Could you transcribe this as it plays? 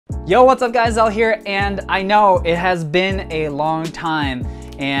Yo, what's up guys, Xell here, and I know it has been a long time,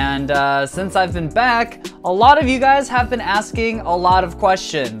 and since I've been back, a lot of you guys have been asking a lot of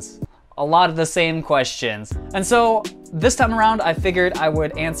questions. A lot of the same questions. And so this time around, I figured I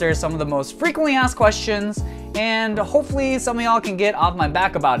would answer some of the most frequently asked questions, and hopefully some of y'all can get off my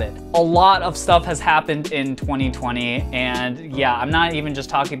back about it. A lot of stuff has happened in 2020, and yeah, I'm not even just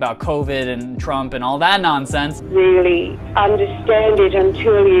talking about COVID and Trump and all that nonsense. Really understand it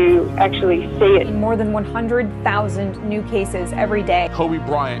until you actually see it. More than 100,000 new cases every day. Kobe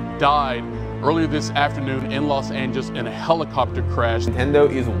Bryant died earlier this afternoon in Los Angeles in a helicopter crash. Nintendo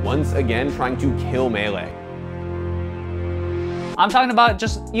is once again trying to kill Melee. I'm talking about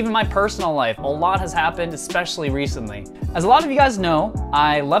just even my personal life. A lot has happened, especially recently. As a lot of you guys know,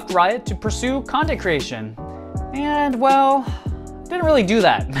 I left Riot to pursue content creation. And well, didn't really do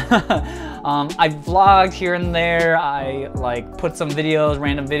that. I vlogged here and there. I put some videos,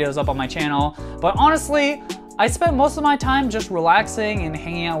 random videos up on my channel. But honestly, I spent most of my time just relaxing and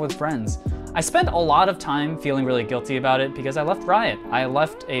hanging out with friends. I spent a lot of time feeling really guilty about it because I left Riot. I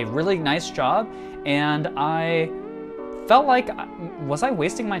left a really nice job and I felt like, was I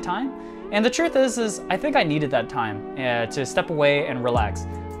wasting my time? And the truth is I think I needed that time to step away and relax.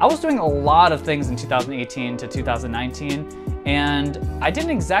 I was doing a lot of things in 2018 to 2019 and I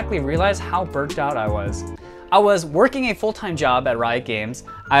didn't exactly realize how burnt out I was. I was working a full-time job at Riot Games.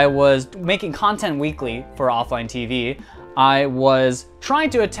 I was making content weekly for offline TV. I was trying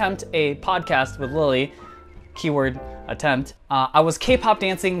to attempt a podcast with Lily, keyword attempt. I was K-pop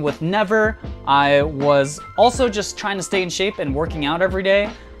dancing with Never. I was also just trying to stay in shape and working out every day.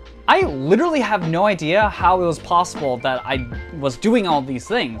 I literally have no idea how it was possible that I was doing all these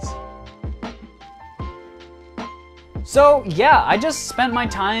things. So yeah, I just spent my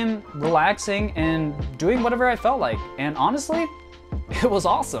time relaxing and doing whatever I felt like. And honestly, it was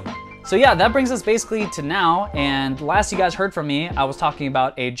awesome. So yeah, that brings us basically to now, and last you guys heard from me, I was talking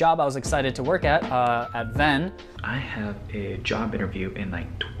about a job I was excited to work at Venn. I have a job interview in like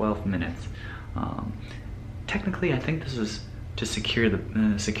 12 minutes. Technically, I think this is to secure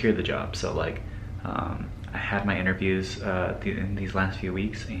the job. So like, I had my interviews in these last few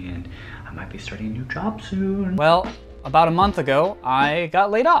weeks, and I might be starting a new job soon. Well, about a month ago, I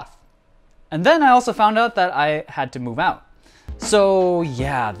got laid off. And then I also found out that I had to move out. So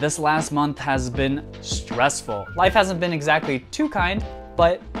yeah, this last month has been stressful. Life hasn't been exactly too kind,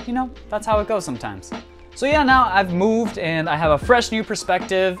 but you know, that's how it goes sometimes. So yeah, now I've moved and I have a fresh new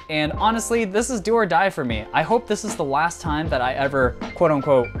perspective, and honestly, this is do or die for me. I hope this is the last time that I ever quote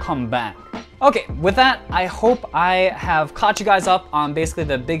unquote come back. Okay, with that, I hope I have caught you guys up on basically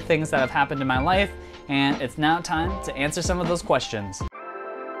the big things that have happened in my life, and it's now time to answer some of those questions.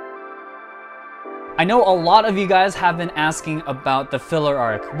 I know a lot of you guys have been asking about the filler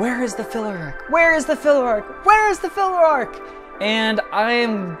arc. Where is the filler arc? Where is the filler arc? Where is the filler arc? And I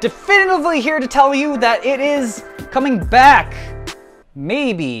am definitively here to tell you that it is coming back.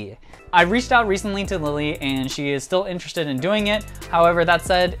 Maybe. I reached out recently to Lily and she is still interested in doing it. However, that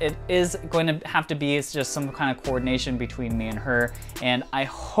said, it is going to have to be just some kind of coordination between me and her. And I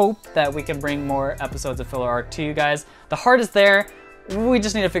hope that we can bring more episodes of filler arc to you guys. The heart is there. We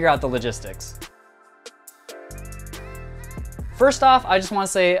just need to figure out the logistics. First off, I just want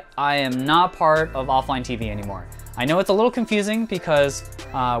to say I am not part of offline TV anymore. I know it's a little confusing because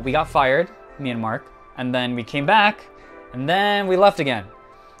we got fired, me and Mark, and then we came back, and then we left again.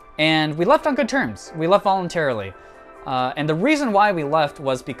 And we left on good terms. We left voluntarily. And the reason why we left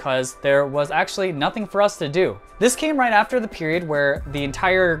was because there was actually nothing for us to do. This came right after the period where the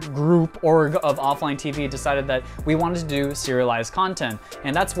entire org of offline TV decided that we wanted to do serialized content.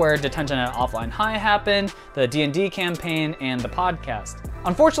 And that's where Detention at Offline High happened, the D&D campaign, and the podcast.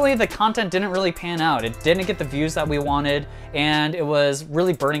 Unfortunately, the content didn't really pan out. It didn't get the views that we wanted, and it was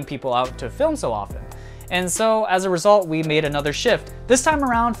really burning people out to film so often. And so as a result, we made another shift. This time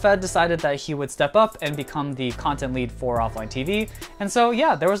around, Fed decided that he would step up and become the content lead for offline TV. And so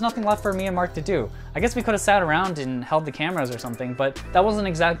yeah, there was nothing left for me and Mark to do. I guess we could have sat around and held the cameras or something, but that wasn't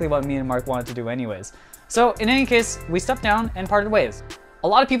exactly what me and Mark wanted to do anyways. So in any case, we stepped down and parted ways. A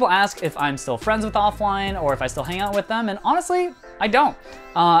lot of people ask if I'm still friends with offline or if I still hang out with them, and honestly, I don't.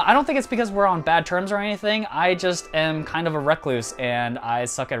 I don't think it's because we're on bad terms or anything. I just am kind of a recluse and I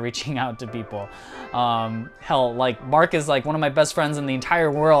suck at reaching out to people. Hell, like Mark is like one of my best friends in the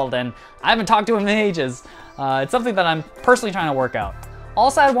entire world and I haven't talked to him in ages. It's something that I'm personally trying to work out.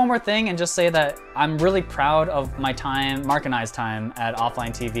 Also add one more thing and just say that I'm really proud of my time, Mark and I's time at offline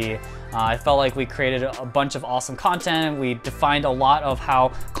TV. I felt like we created a bunch of awesome content. We defined a lot of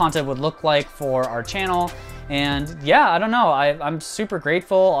how content would look like for our channel. And yeah, I don't know, I'm super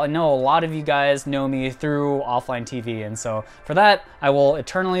grateful. I know a lot of you guys know me through offline TV, and so for that, I will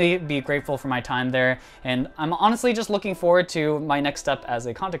eternally be grateful for my time there. And I'm honestly just looking forward to my next step as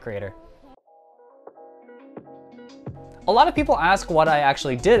a content creator. A lot of people ask what I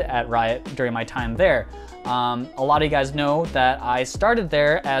actually did at Riot during my time there. A lot of you guys know that I started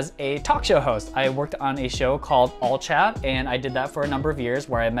there as a talk show host. I worked on a show called All Chat, and I did that for a number of years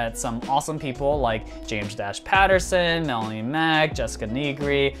where I met some awesome people like James Dash Patterson, Melanie Mack, Jessica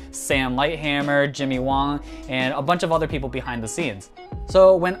Negri, Sam Lighthammer, Jimmy Wong, and a bunch of other people behind the scenes.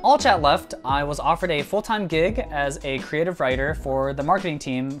 So when All Chat left, I was offered a full-time gig as a creative writer for the marketing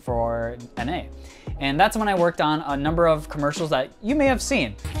team for NA. And that's when I worked on a number of commercials that you may have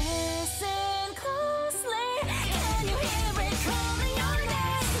seen.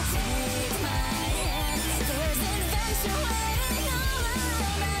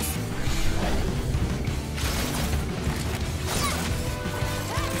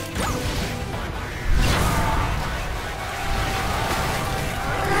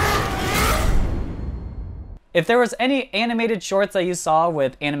 If there was any animated shorts that you saw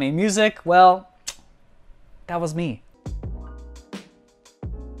with anime music, well, that was me.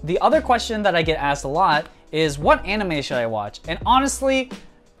 The other question that I get asked a lot is, what anime should I watch? And honestly,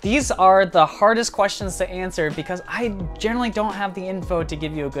 these are the hardest questions to answer because I generally don't have the info to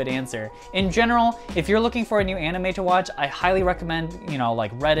give you a good answer. In general, if you're looking for a new anime to watch, I highly recommend,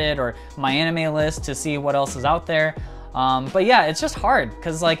 like Reddit or My Anime List to see what else is out there. But yeah, it's just hard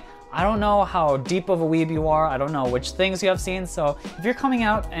because I don't know how deep of a weeb you are. I don't know which things you have seen. So if you're coming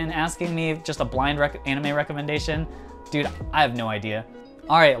out and asking me just a blind anime recommendation, dude, I have no idea.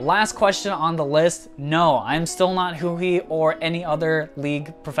 All right, last question on the list. No, I'm still not Huhi or any other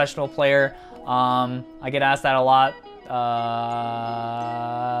League professional player. I get asked that a lot.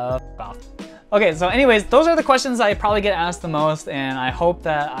 Okay, so anyways, those are the questions I probably get asked the most, and I hope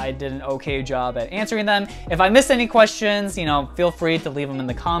that I did an okay job at answering them. If I missed any questions, feel free to leave them in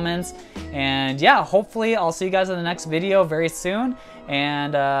the comments. And yeah, hopefully I'll see you guys in the next video very soon.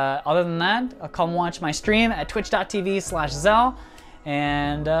 And other than that, come watch my stream at twitch.tv/Xell.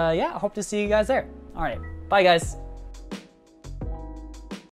 And yeah, I hope to see you guys there. All right, bye guys.